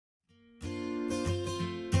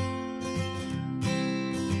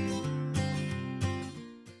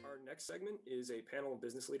next segment is a panel of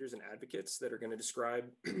business leaders and advocates that are going to describe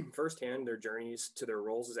firsthand their journeys to their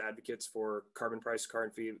roles as advocates for carbon price,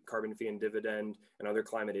 carbon fee and dividend, and other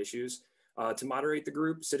climate issues. To moderate the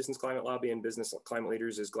group, Citizens Climate Lobby and Business Climate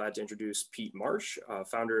Leaders is glad to introduce Pete Marsh,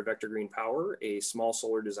 founder of Vector Green Power, a small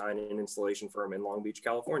solar design and installation firm in Long Beach,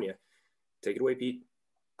 California. Take it away, Pete.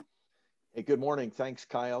 Hey, good morning. Thanks,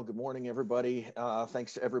 Kyle. Good morning, everybody.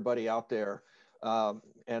 Thanks to everybody out there.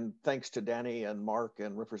 And thanks to Danny and Mark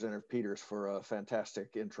and Representative Peters for a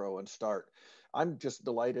fantastic intro and start. I'm just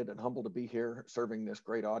delighted and humbled to be here serving this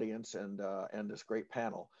great audience and this great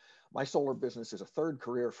panel. My solar business is a third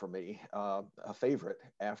career for me, a favorite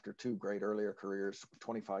after two great earlier careers,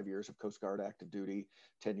 25 years of Coast Guard active duty,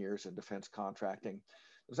 10 years in defense contracting.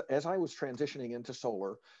 As I was transitioning into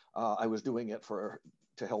solar, I was doing it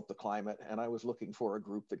to help the climate, and I was looking for a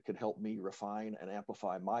group that could help me refine and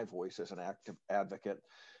amplify my voice as an active advocate.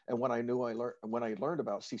 And when I learned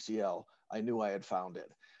about CCL, I knew I had found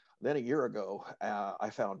it. Then a year ago,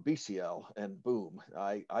 I found BCL, and boom,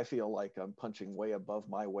 I feel like I'm punching way above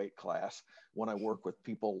my weight class when I work with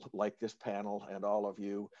people like this panel and all of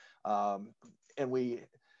you. And we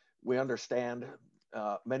understand,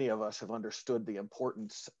 many of us have understood the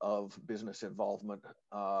importance of business involvement,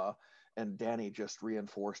 and Danny just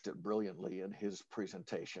reinforced it brilliantly in his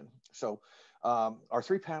presentation. So our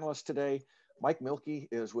three panelists today, Mike Mielke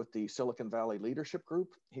is with the Silicon Valley Leadership Group.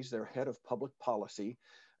 He's their head of public policy.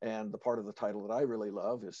 And the part of the title that I really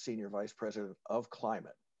love is Senior Vice President of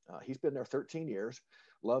Climate. He's been there 13 years,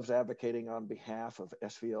 loves advocating on behalf of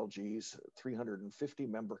SVLG's 350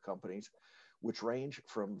 member companies, which range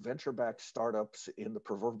from venture-backed startups in the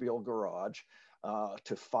proverbial garage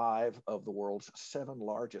to 5 of the world's 7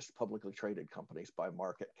 largest publicly traded companies by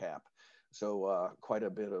market cap. So quite a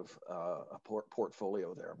bit of a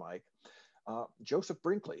portfolio there, Mike. Joseph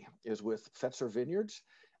Brinkley is with Fetzer Vineyards.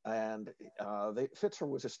 And Fetzer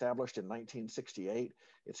was established in 1968.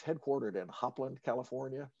 It's headquartered in Hopland,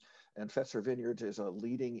 California. And Fetzer Vineyards is a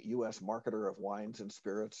leading U.S. marketer of wines and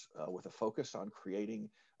spirits with a focus on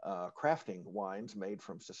crafting wines made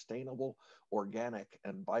from sustainable, organic,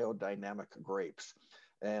 and biodynamic grapes.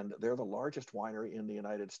 And they're the largest winery in the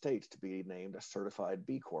United States to be named a certified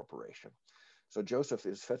B Corporation. So Joseph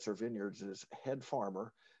is Fetzer Vineyards' head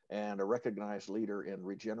farmer and a recognized leader in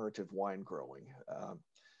regenerative wine growing.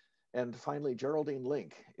 And finally, Geraldine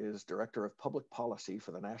Link is Director of Public Policy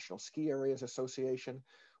for the National Ski Areas Association,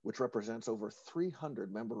 which represents over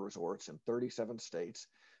 300 member resorts in 37 states.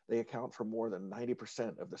 They account for more than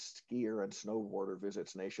 90% of the skier and snowboarder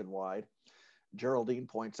visits nationwide. Geraldine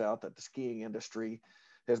points out that the skiing industry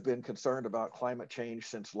has been concerned about climate change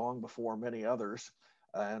since long before many others,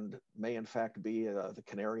 and may in fact be the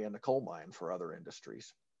canary in the coal mine for other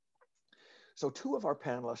industries. So 2 of our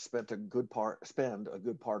panelists spend a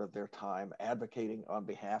good part of their time advocating on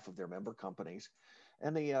behalf of their member companies.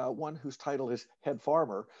 And the one whose title is head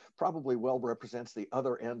farmer probably well represents the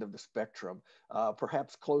other end of the spectrum,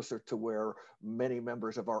 perhaps closer to where many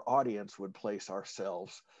members of our audience would place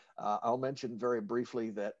ourselves. I'll mention very briefly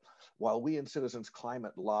that while we in Citizens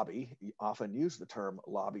Climate Lobby often use the term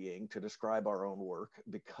lobbying to describe our own work,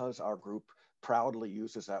 because our group proudly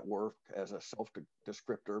uses that word as a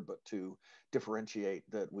self-descriptor, but to differentiate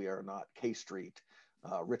that we are not K Street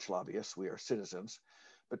rich lobbyists, we are citizens.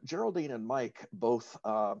 But Geraldine and Mike both,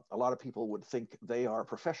 a lot of people would think they are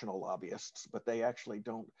professional lobbyists, but they actually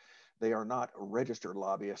don't. They are not registered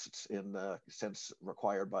lobbyists in the sense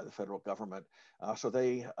required by the federal government. So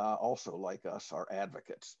they also, like us, are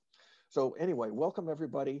advocates. So anyway, welcome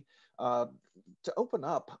everybody. To open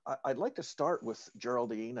up, I'd like to start with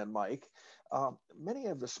Geraldine and Mike. Many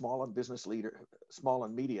of the small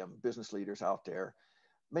and medium business leaders out there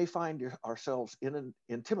may find ourselves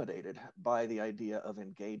intimidated by the idea of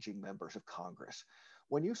engaging members of Congress.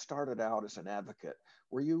 When you started out as an advocate,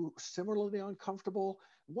 were you similarly uncomfortable?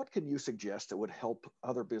 What can you suggest that would help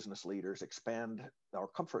other business leaders expand our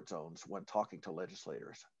comfort zones when talking to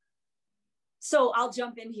legislators? So I'll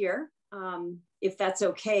jump in here, if that's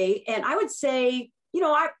okay. And I would say,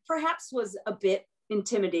 I perhaps was a bit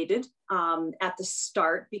intimidated at the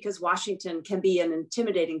start because Washington can be an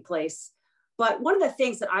intimidating place. But one of the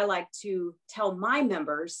things that I like to tell my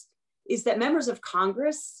members is that members of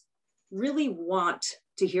Congress really want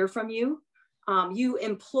to hear from you. You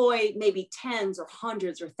employ maybe tens or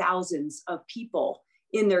hundreds or thousands of people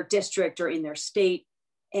in their district or in their state.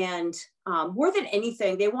 And more than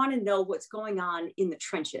anything, they want to know what's going on in the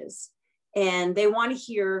trenches. And they want to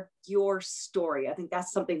hear your story. I think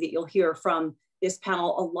that's something that you'll hear from this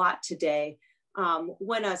panel a lot today.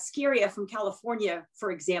 When a ski area from California,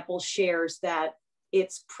 for example, shares that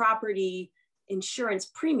its property insurance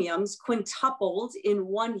premiums quintupled in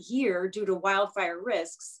 1 year due to wildfire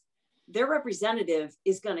risks, their representative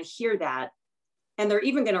is going to hear that. And they're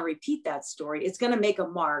even going to repeat that story. It's going to make a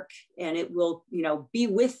mark, and it will, be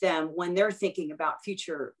with them when they're thinking about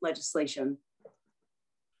future legislation.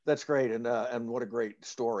 That's great. And what a great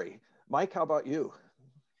story. Mike, how about you?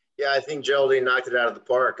 Yeah, I think Geraldine knocked it out of the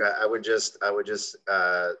park. I would just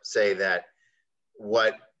say that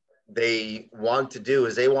what they want to do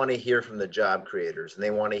is they want to hear from the job creators, and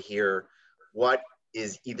they want to hear what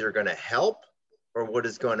is either going to help or what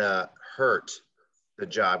is going to hurt the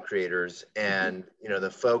job creators and the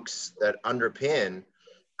folks that underpin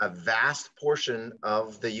a vast portion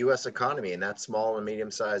of the U.S. economy, and that's small and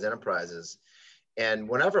medium-sized enterprises. And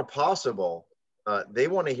whenever possible, they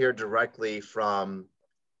want to hear directly from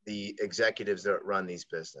the executives that run these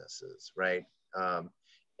businesses, right?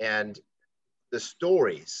 And the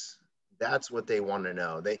stories, that's what they want to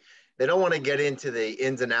know. They don't want to get into the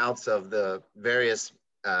ins and outs of the various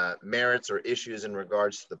merits or issues in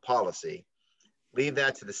regards to the policy. Leave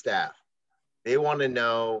that to the staff. They want to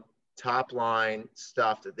know top line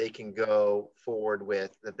stuff that they can go forward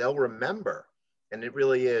with, that they'll remember. And it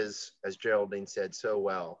really is, as Geraldine said so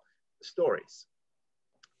well, the stories,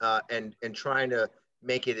 and trying to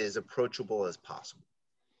make it as approachable as possible.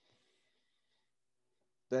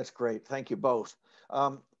 That's great. Thank you both.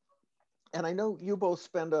 And I know you both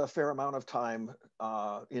spend a fair amount of time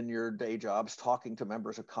in your day jobs talking to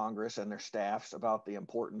members of Congress and their staffs about the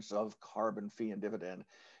importance of carbon fee and dividend.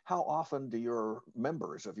 How often do your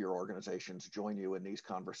members of your organizations join you in these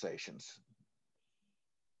conversations?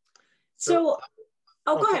 So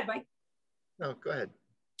go ahead, Mike. No, go ahead.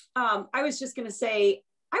 I was just going to say,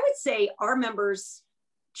 I would say our members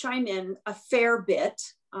chime in a fair bit.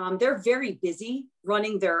 They're very busy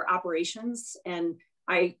running their operations, and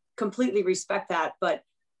I completely respect that. But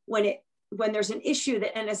when there's an issue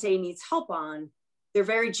that NSA needs help on, they're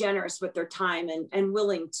very generous with their time and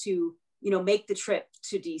willing to, make the trip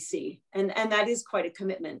to DC. And that is quite a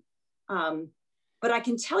commitment. But I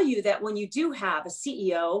can tell you that when you do have a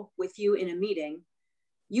CEO with you in a meeting,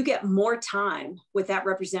 you get more time with that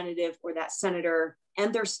representative or that senator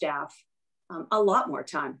and their staff, a lot more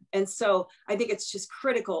time. And so I think it's just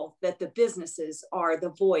critical that the businesses are the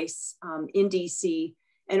voice in DC.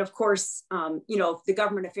 And of course, the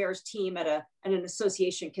government affairs team at an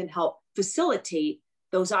association can help facilitate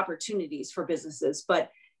those opportunities for businesses.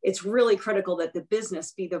 But it's really critical that the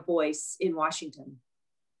business be the voice in Washington.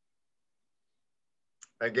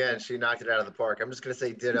 Again, she knocked it out of the park. I'm just going to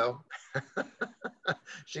say ditto.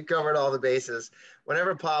 She covered all the bases.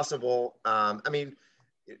 Whenever possible,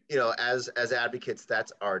 as advocates,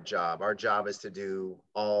 that's our job. Our job is to do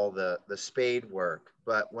all the spade work.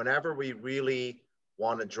 But whenever we really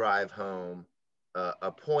want to drive home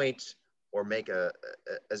a point or make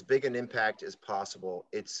as big an impact as possible,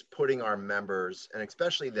 it's putting our members, and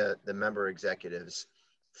especially the member executives,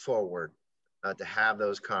 forward to have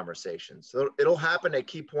those conversations. So it'll happen at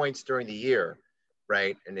key points during the year,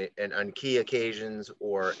 right? And on key occasions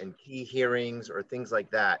or in key hearings or things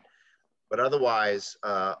like that. But otherwise,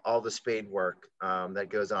 all the spade work that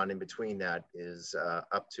goes on in between that is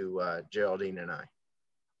up to Geraldine and I.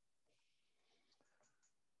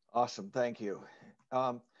 Awesome, thank you.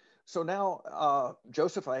 So now,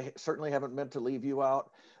 Joseph, I certainly haven't meant to leave you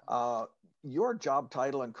out. Your job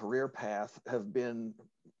title and career path have been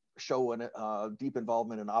showing deep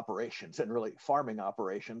involvement in operations, and really farming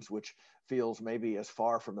operations, which feels maybe as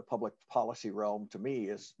far from the public policy realm to me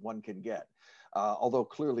as one can get, although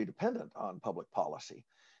clearly dependent on public policy.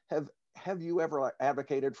 Have you ever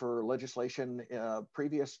advocated for legislation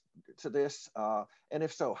previous to this? And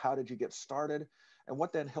if so, how did you get started? And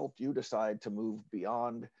what then helped you decide to move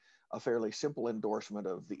beyond a fairly simple endorsement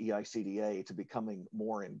of the EICDA to becoming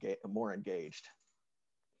more engaged?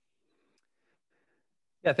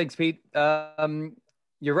 Yeah, thanks, Pete.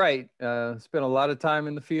 You're right. Spent a lot of time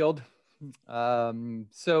in the field. So,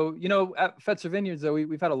 at Fetzer Vineyards, though,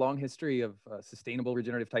 we've had a long history of sustainable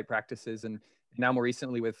regenerative type practices, and now more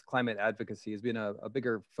recently with climate advocacy has been a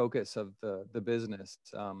bigger focus of the business.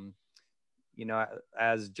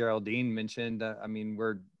 As Geraldine mentioned,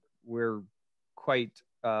 we're quite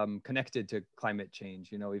connected to climate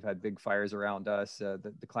change. We've had big fires around us.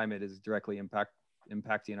 The climate is directly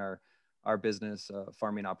impacting our business,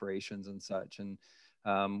 farming operations and such. And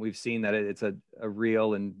we've seen that it's a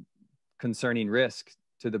real and concerning risk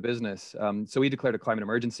to the business. So we declared a climate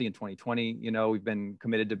emergency in 2020. We've been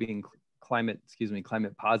committed to being climate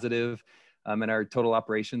positive in our total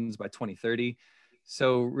operations by 2030.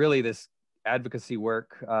 So really this advocacy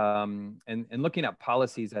work and looking at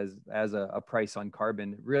policies as a price on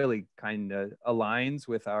carbon really kind of aligns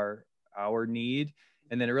with our need,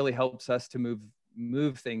 and then it really helps us to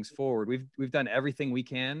move things forward. We've done everything we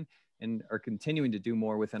can and are continuing to do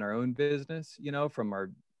more within our own business, you know, from our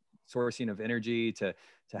sourcing of energy to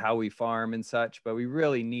how we farm and such, but we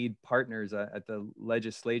really need partners at the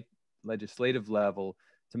legislative level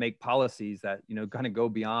to make policies that, you know, kind of go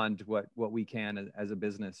beyond what we can as a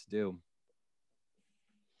business do.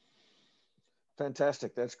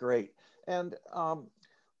 Fantastic, that's great. And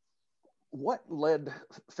what led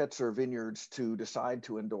Fetzer Vineyards to decide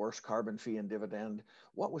to endorse carbon fee and dividend?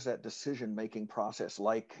 What was that decision-making process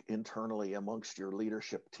like internally amongst your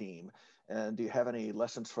leadership team? And do you have any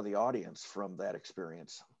lessons for the audience from that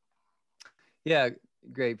experience? Yeah,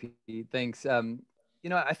 great, Pete. Thanks. You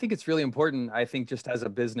know, I think it's really important, I think just as a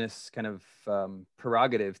business kind of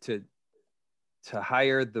prerogative to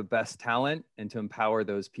hire the best talent and to empower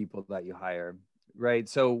those people that you hire, right?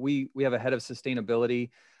 So we have a head of sustainability.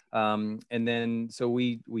 And then, so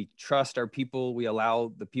we trust our people. We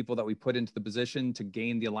allow the people that we put into the position to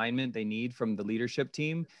gain the alignment they need from the leadership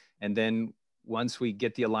team. And then once we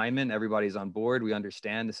get the alignment, everybody's on board. We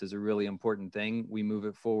understand this is a really important thing. We move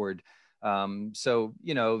it forward. So,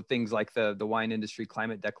 you know, things like the wine industry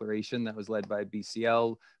climate declaration that was led by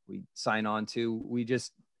BCL, we sign on to. We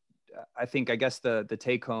just, I guess the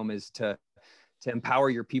take home is to empower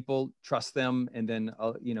your people, trust them, and then,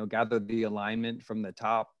 you know, gather the alignment from the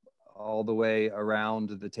top all the way around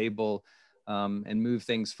the table and move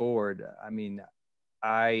things forward. I mean,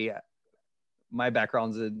 my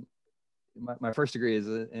background's in, my first degree is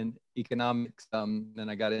in economics, and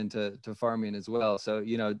I got into farming as well. So,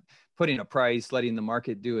 you know, putting a price, letting the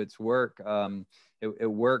market do its work, it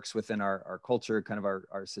works within our culture, kind of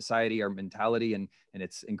our society, our mentality, and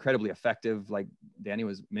it's incredibly effective. Like Danny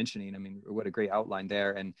was mentioning, I mean, what a great outline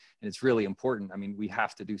there. And it's really important. I mean, we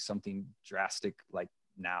have to do something drastic like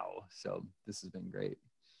now. So this has been great.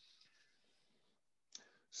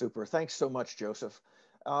 Super. Thanks so much, Joseph.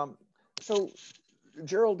 So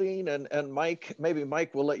Geraldine and Mike, maybe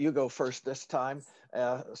Mike, we'll let you go first this time.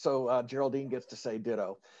 So Geraldine gets to say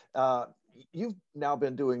ditto. You've now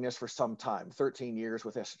been doing this for some time, 13 years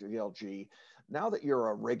with SDLG. Now that you're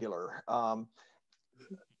a regular,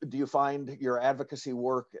 do you find your advocacy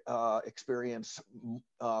work experience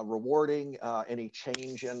rewarding? Any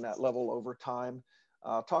change in that level over time?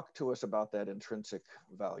 Talk to us about that intrinsic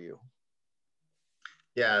value.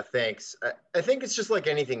 Yeah, thanks. I think it's just like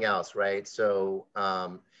anything else, right? So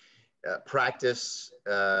practice,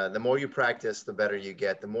 the more you practice, the better you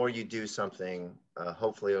get. The more you do something,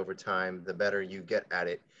 hopefully over time, the better you get at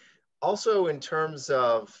it. Also, in terms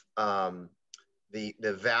of the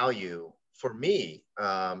value for me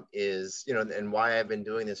is, you know, and why I've been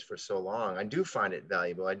doing this for so long, I do find it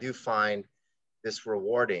valuable. I do find this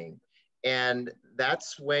rewarding. And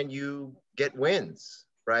that's when you get wins,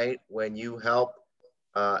 right? When you help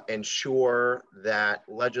ensure that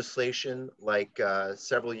legislation, like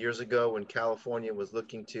several years ago when California was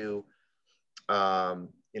looking to,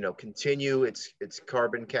 you know, continue its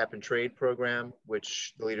carbon cap and trade program,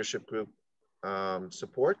 which the leadership group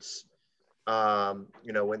supports.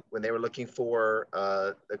 You know, when they were looking for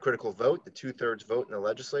a critical vote, the 2/3 vote in the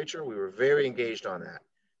legislature, we were very engaged on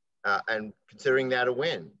that and considering that a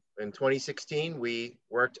win. In 2016, we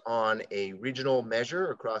worked on a regional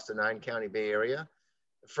measure across the 9-county Bay Area.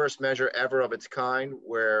 The first measure ever of its kind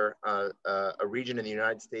where a region in the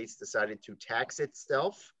United States decided to tax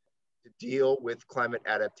itself to deal with climate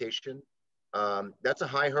adaptation. That's a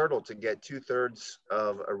high hurdle to get 2/3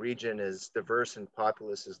 of a region as diverse and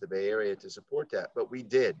populous as the Bay Area to support that, but we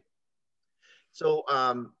did. So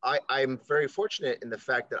I'm very fortunate in the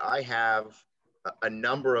fact that I have a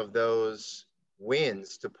number of those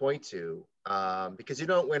wins to point to because you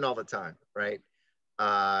don't win all the time, right?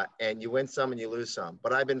 And you win some and you lose some.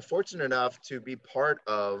 But I've been fortunate enough to be part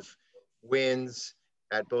of wins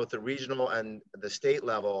at both the regional and the state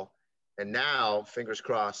level. And now, fingers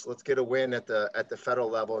crossed, let's get a win at the federal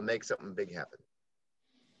level and make something big happen.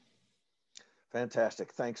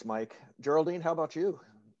 Fantastic. Thanks, Mike. Geraldine, how about you?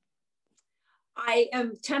 I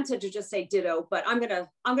am tempted to just say ditto, but I'm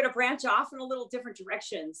gonna branch off in a little different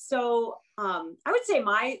direction. So I would say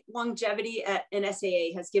my longevity at an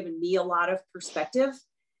SAA has given me a lot of perspective,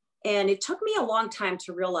 and it took me a long time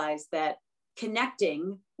to realize that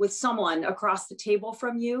connecting with someone across the table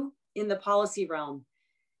from you in the policy realm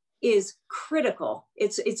is critical.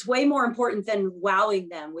 It's way more important than wowing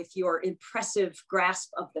them with your impressive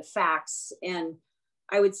grasp of the facts. And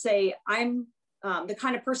I would say I'm the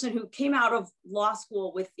kind of person who came out of law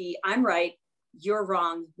school with the I'm right, you're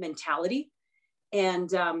wrong mentality. And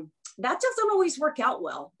that doesn't always work out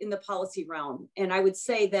well in the policy realm. And I would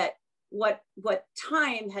say that what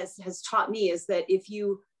time has taught me is that if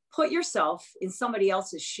you put yourself in somebody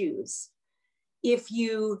else's shoes, if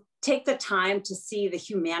you take the time to see the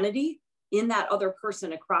humanity in that other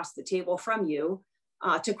person across the table from you,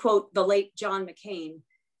 to quote the late John McCain,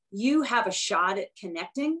 you have a shot at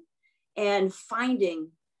connecting and finding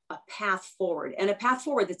a path forward, and a path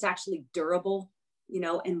forward that's actually durable,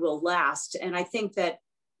 and will last. And I think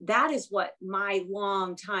that is what my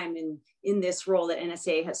long time in this role at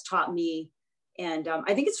NSA has taught me. And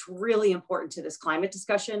I think it's really important to this climate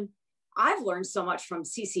discussion. I've learned so much from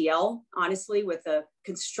CCL, honestly, with a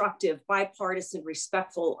constructive, bipartisan,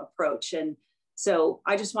 respectful approach. And so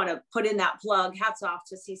I just want to put in that plug, hats off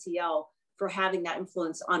to CCL for having that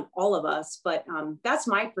influence on all of us. But that's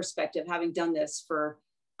my perspective, having done this for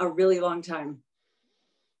a really long time.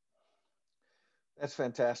 That's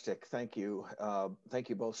fantastic. Thank you. Thank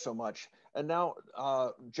you both so much. And now,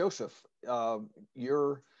 Joseph,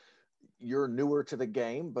 you're newer to the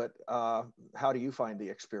game, but how do you find the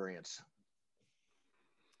experience?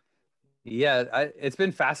 Yeah, it's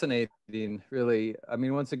been fascinating, really. I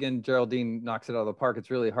mean, once again, Geraldine knocks it out of the park.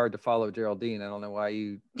 It's really hard to follow Geraldine. I don't know why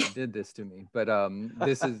you did this to me, but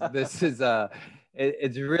this is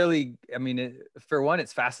it's really, I mean, for one,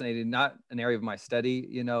 it's fascinating, not an area of my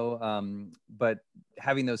study, but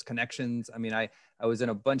having those connections. I mean, I was in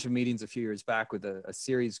a bunch of meetings a few years back with a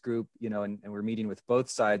series group, and we're meeting with both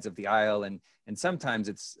sides of the aisle, and sometimes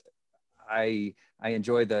it's, I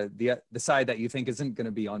enjoy the side that you think isn't going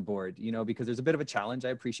to be on board, because there's a bit of a challenge. I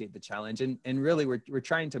appreciate the challenge, and really we're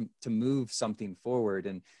trying to move something forward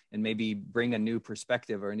and maybe bring a new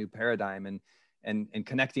perspective or a new paradigm and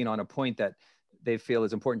connecting on a point that they feel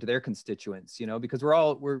is important to their constituents, because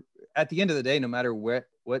we're at the end of the day, no matter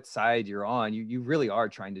what side you're on, you really are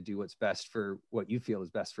trying to do what's best for what you feel is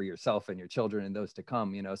best for yourself and your children and those to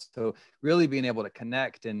come, so really being able to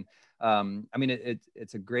connect. And I mean,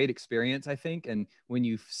 it's a great experience, I think. And when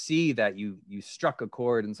you see that you struck a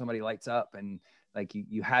chord and somebody lights up and like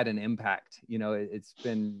you had an impact, it's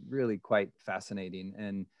been really quite fascinating.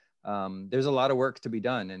 And there's a lot of work to be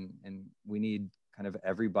done, and we need kind of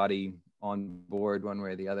everybody on board one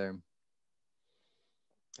way or the other.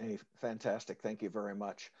 Hey, fantastic. Thank you very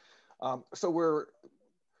much. So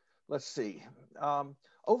let's see.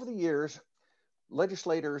 Over the years,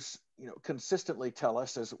 legislators, consistently tell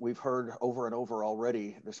us, as we've heard over and over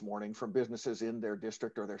already this morning from businesses in their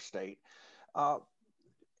district or their state,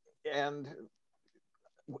 and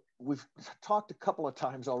we've talked a couple of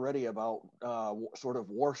times already about sort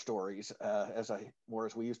of war stories, as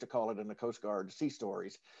we used to call it in the Coast Guard, sea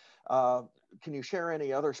stories. Can you share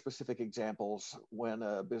any other specific examples when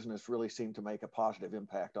a business really seemed to make a positive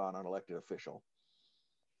impact on an elected official?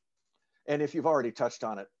 And if you've already touched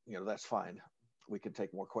on it, that's fine. We can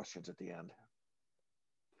take more questions at the end.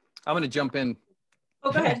 I'm going to jump in.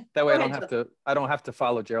 Oh, go ahead. That way I don't have to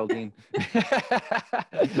follow Geraldine.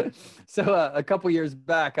 So a couple years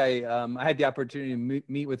back, I had the opportunity to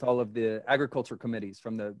meet with all of the agriculture committees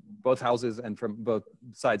from both houses and from both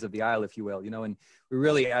sides of the aisle, if you will, and we're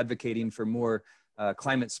really advocating for more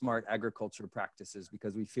climate smart agriculture practices,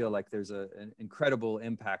 because we feel like there's an incredible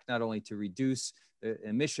impact, not only to reduce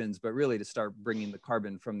emissions, but really to start bringing the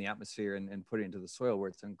carbon from the atmosphere and put it into the soil, where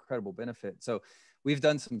it's an incredible benefit. So we've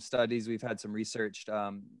done some studies, we've had some research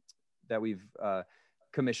that we've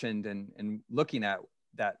commissioned and looking at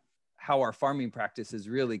that, how our farming practices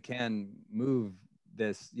really can move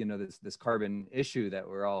this, this carbon issue that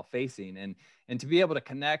we're all facing, and to be able to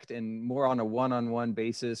connect and more on a one-on-one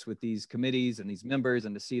basis with these committees and these members,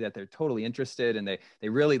 and to see that they're totally interested and they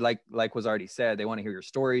really like was already said, they want to hear your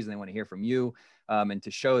stories and they want to hear from you, and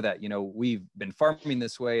to show that, we've been farming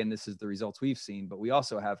this way and this is the results we've seen, but we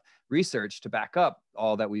also have research to back up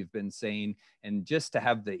all that we've been saying, and just to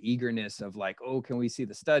have the eagerness of like, oh, can we see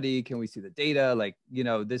the study? Can we see the data? Like,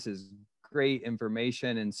 this is great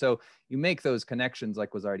information. And so you make those connections,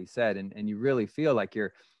 like was already said, and you really feel like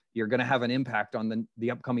you're going to have an impact on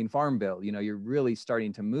the upcoming farm bill. You're really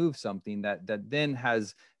starting to move something that then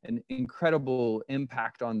has an incredible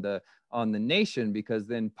impact on the nation, because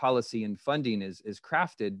then policy and funding is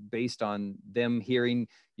crafted based on them hearing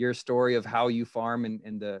your story of how you farm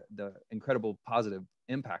and the incredible positive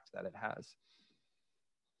impact that it has.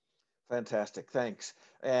 Fantastic, thanks.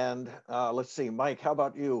 And let's see, Mike, how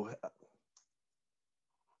about you?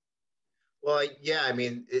 Well, yeah, I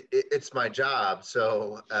mean, it's my job.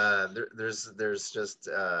 So there's just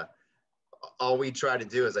all we try to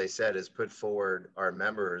do, as I said, is put forward our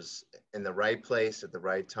members in the right place at the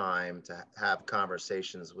right time to have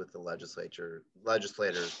conversations with the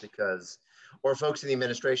legislators, because, or folks in the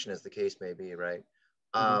administration, as the case may be, right?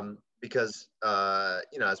 Because,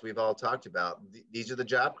 you know, as we've all talked about, these are the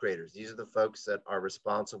job creators. These are the folks that are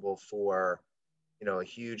responsible for, you know, a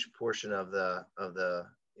huge portion of the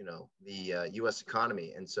you know, the U.S.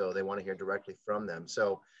 economy. And so they want to hear directly from them.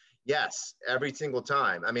 So yes, every single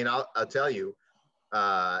time. I mean, I'll tell you,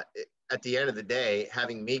 at the end of the day,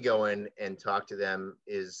 having me go in and talk to them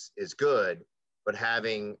is good, but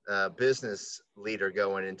having a business leader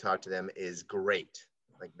go in and talk to them is great.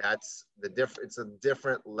 Like, that's the different, it's a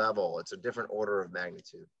different level. It's a different order of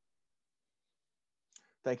magnitude.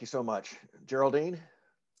 Thank you so much. Geraldine?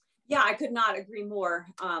 Yeah, I could not agree more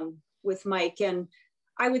with Mike. And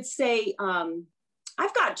I would say,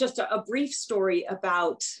 I've got just a brief story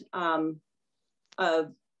about a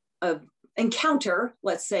encounter,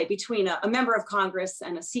 let's say, between a member of Congress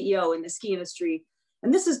and a CEO in the ski industry.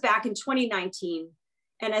 And this is back in 2019.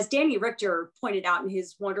 And as Danny Richter pointed out in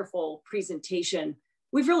his wonderful presentation,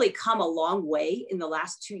 we've really come a long way in the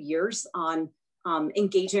last 2 years on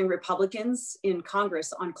engaging Republicans in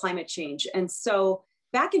Congress on climate change. And so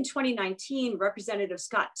back in 2019, Representative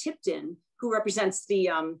Scott Tipton, who represents the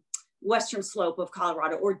western slope of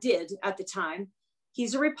Colorado, or did at the time,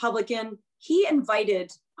 he's a Republican. He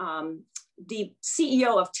invited the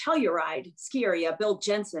CEO of Telluride ski area, Bill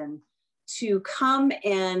Jensen, to come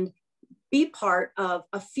and be part of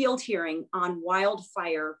a field hearing on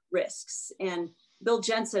wildfire risks. And Bill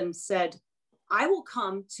Jensen said, I will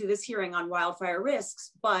come to this hearing on wildfire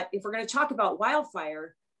risks, but if we're going to talk about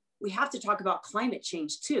wildfire, we have to talk about climate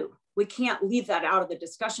change too. We can't leave that out of the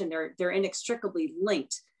discussion. They're inextricably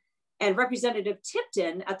linked. And Representative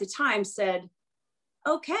Tipton at the time said,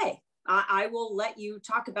 okay, I will let you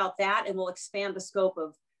talk about that, and we'll expand the scope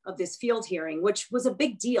of this field hearing, which was a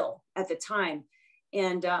big deal at the time.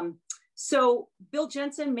 And so Bill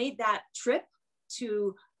Jensen made that trip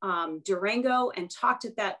to Durango and talked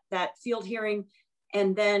at that field hearing.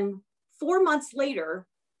 And then 4 months later,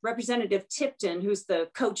 Representative Tipton, who's the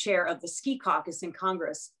co-chair of the Ski Caucus in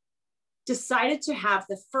Congress, decided to have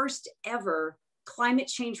the first ever climate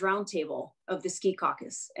change roundtable of the Ski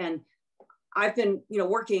Caucus. And I've been,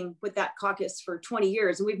 working with that caucus for 20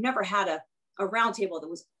 years, and we've never had a roundtable that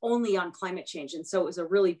was only on climate change. And so it was a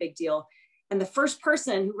really big deal. And the first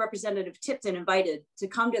person who Representative Tipton invited to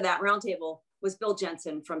come to that roundtable was Bill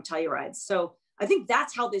Jensen from Telluride. So I think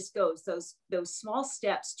that's how this goes. Those small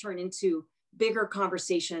steps turn into bigger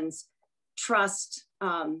conversations, trust,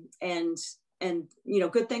 and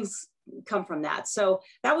good things come from that. So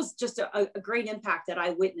that was just a great impact that I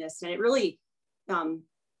witnessed, and it really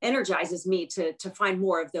energizes me to find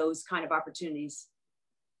more of those kind of opportunities.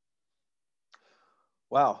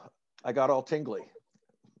 Wow, I got all tingly.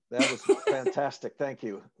 That was fantastic. Thank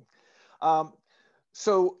you.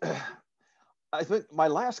 So I think my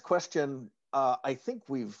last question, I think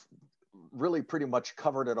we've really pretty much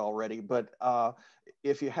covered it already, but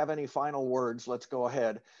if you have any final words, let's go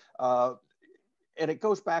ahead. And it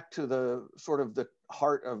goes back to the sort of the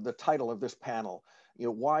heart of the title of this panel.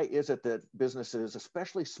 Why is it that businesses,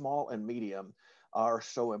 especially small and medium, are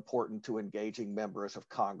so important to engaging members of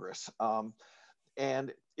Congress?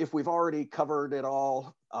 And if we've already covered it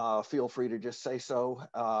all, feel free to just say so.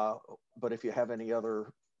 But if you have any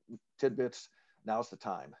other tidbits, now's the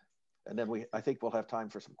time. And then I think we'll have time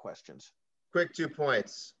for some questions. Quick 2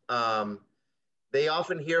 points. They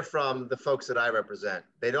often hear from the folks that I represent.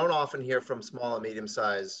 They don't often hear from small and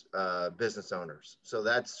medium-sized business owners. So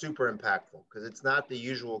that's super impactful because it's not the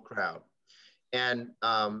usual crowd. And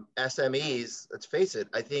SMEs, let's face it,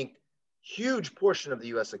 I think huge portion of the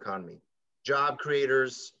U.S. economy, job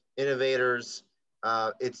creators, innovators.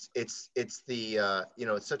 It's the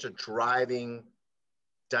it's such a driving,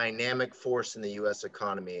 dynamic force in the U.S.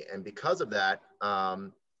 economy, and because of that,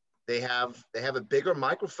 they have a bigger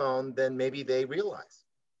microphone than maybe they realize.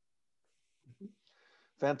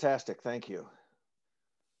 Fantastic, thank you.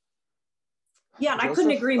 Yeah, and Joseph? I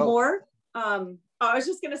couldn't agree more. I was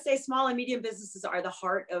just going to say, small and medium businesses are the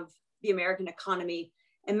heart of the American economy,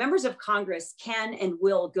 and members of Congress can and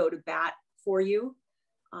will go to bat for you.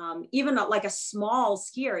 Even like a small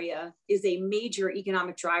ski area is a major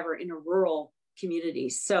economic driver in a rural community.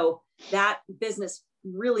 So that business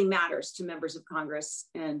really matters to members of Congress.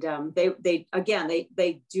 And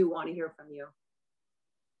they do want to hear from you.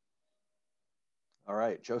 All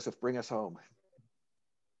right, Joseph, bring us home.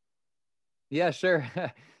 Yeah, sure.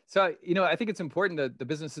 So, I think it's important that the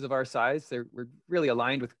businesses of our size, we're really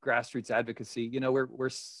aligned with grassroots advocacy.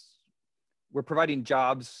 we're providing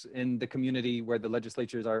jobs in the community where the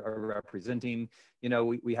legislatures are representing. You know,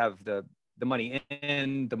 we have the money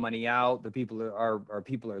in, the money out. The people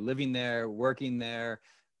are living there, working there,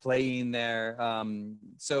 playing there.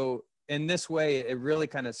 So in this way, it really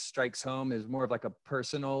kind of strikes home as more of like a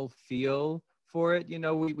personal feel for it. You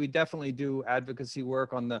know, we definitely do advocacy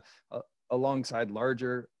work on the alongside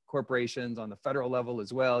larger corporations on the federal level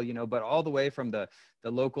as well, you know, but all the way from the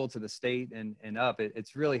local to the state and up,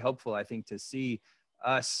 it's really helpful, I think, to see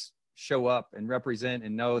us show up and represent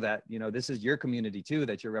and know that, you know, this is your community too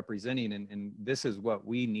that you're representing, and this is what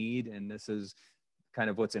we need, and this is kind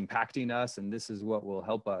of what's impacting us, and this is what will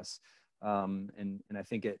help us. And I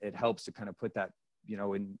think it helps to kind of put that, you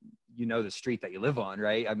know, in, you know, the street that you live on,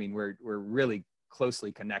 right? I mean, we're really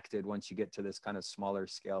closely connected once you get to this kind of smaller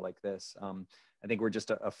scale like this. I think we're just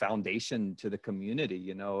a foundation to the community,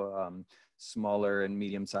 you know, smaller and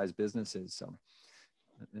medium-sized businesses. So.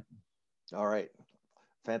 All right.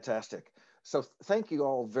 Fantastic. So thank you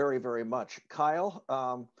all very, very much. Kyle,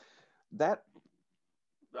 that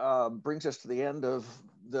brings us to the end of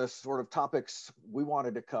the sort of topics we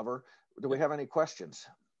wanted to cover. Do we have any questions?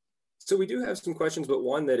 So we do have some questions, but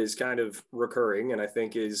one that is kind of recurring and I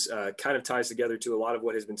think is kind of ties together to a lot of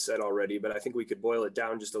what has been said already, but I think we could boil it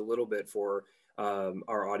down just a little bit for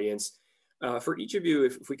our audience. For each of you,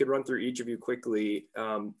 if we could run through each of you quickly,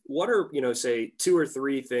 what are, you know, say 2 or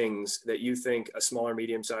 3 things that you think a small or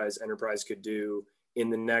medium-sized enterprise could do in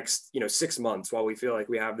the next, you know, 6 months while we feel like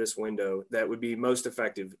we have this window that would be most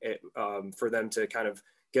effective for them to kind of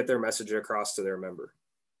get their message across to their member?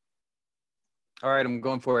 All right, I'm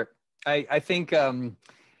going for it. I think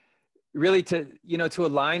really to, you know, to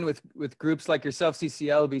align with groups like yourself,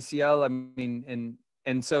 CCL, BCL, I mean,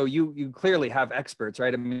 and so you clearly have experts,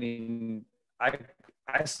 right? I mean,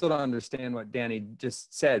 I still don't understand what Danny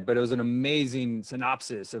just said, but it was an amazing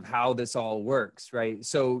synopsis of how this all works, right?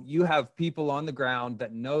 So you have people on the ground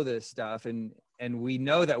that know this stuff, and we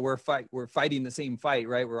know that we're fighting the same fight,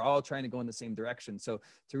 right? We're all trying to go in the same direction. So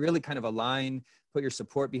to really kind of align, put your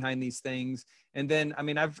support behind these things. And then, I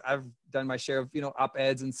mean, I've done my share of, you know,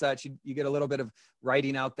 op-eds and such. You get a little bit of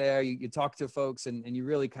writing out there, you talk to folks, and you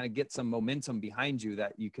really kind of get some momentum behind you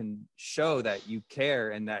that you can show that you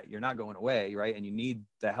care and that you're not going away, right? And you need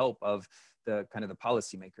the help of the kind of the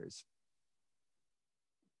policymakers.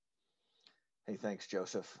 Hey, thanks,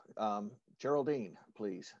 Joseph. Geraldine,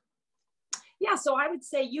 please. Yeah, so I would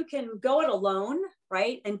say you can go it alone,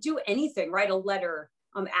 right? And do anything, write a letter,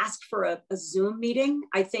 ask for a Zoom meeting.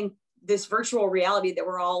 I think this virtual reality that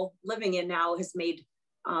we're all living in now has made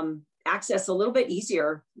access a little bit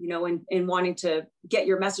easier, you know, in wanting to get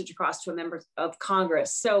your message across to a member of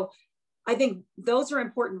Congress. So I think those are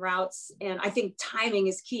important routes. And I think timing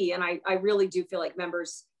is key. And I really do feel like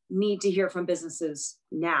members need to hear from businesses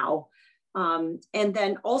now. And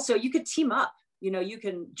then also you could team up, you know, you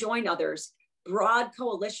can join others, broad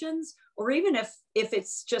coalitions, or even if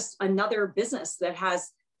it's just another business that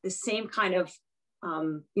has the same kind of,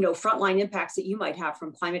 you know, frontline impacts that you might have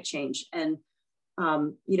from climate change. And,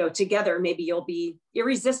 you know, together, maybe you'll be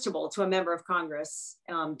irresistible to a member of Congress.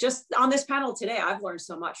 Just on this panel today, I've learned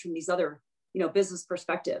so much from these other, you know, business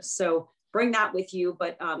perspectives. So bring that with you,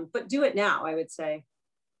 but do it now, I would say.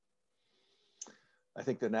 I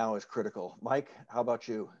think the now is critical. Mike, how about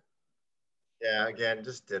you? Yeah, again,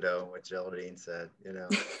 just ditto what Geraldine said, you know.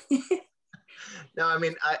 No, I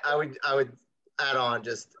mean, I would add on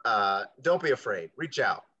just don't be afraid. Reach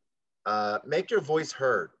out. Make your voice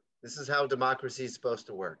heard. This is how democracy is supposed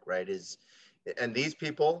to work, right? And these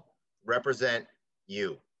people represent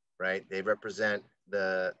you, right? They represent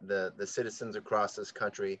the citizens across this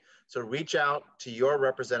country. So reach out to your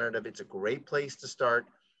representative. It's a great place to start.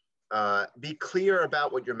 Be clear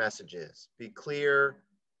about what your message is. Be clear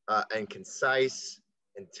and concise,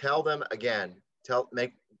 and tell them again. Draw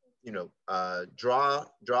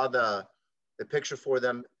the picture for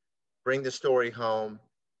them. Bring the story home.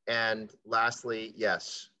 And lastly,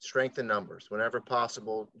 yes, strengthen numbers whenever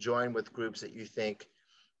possible. Join with groups that you think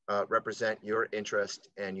represent your interest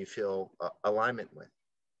and you feel alignment with.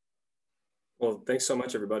 Well, thanks so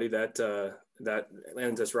much, everybody. That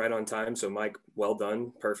lands us right on time. So Mike, well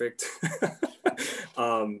done. Perfect.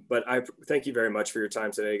 But I thank you very much for your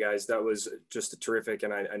time today, guys. That was just terrific.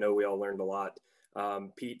 And I know we all learned a lot.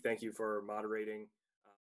 Pete, thank you for moderating.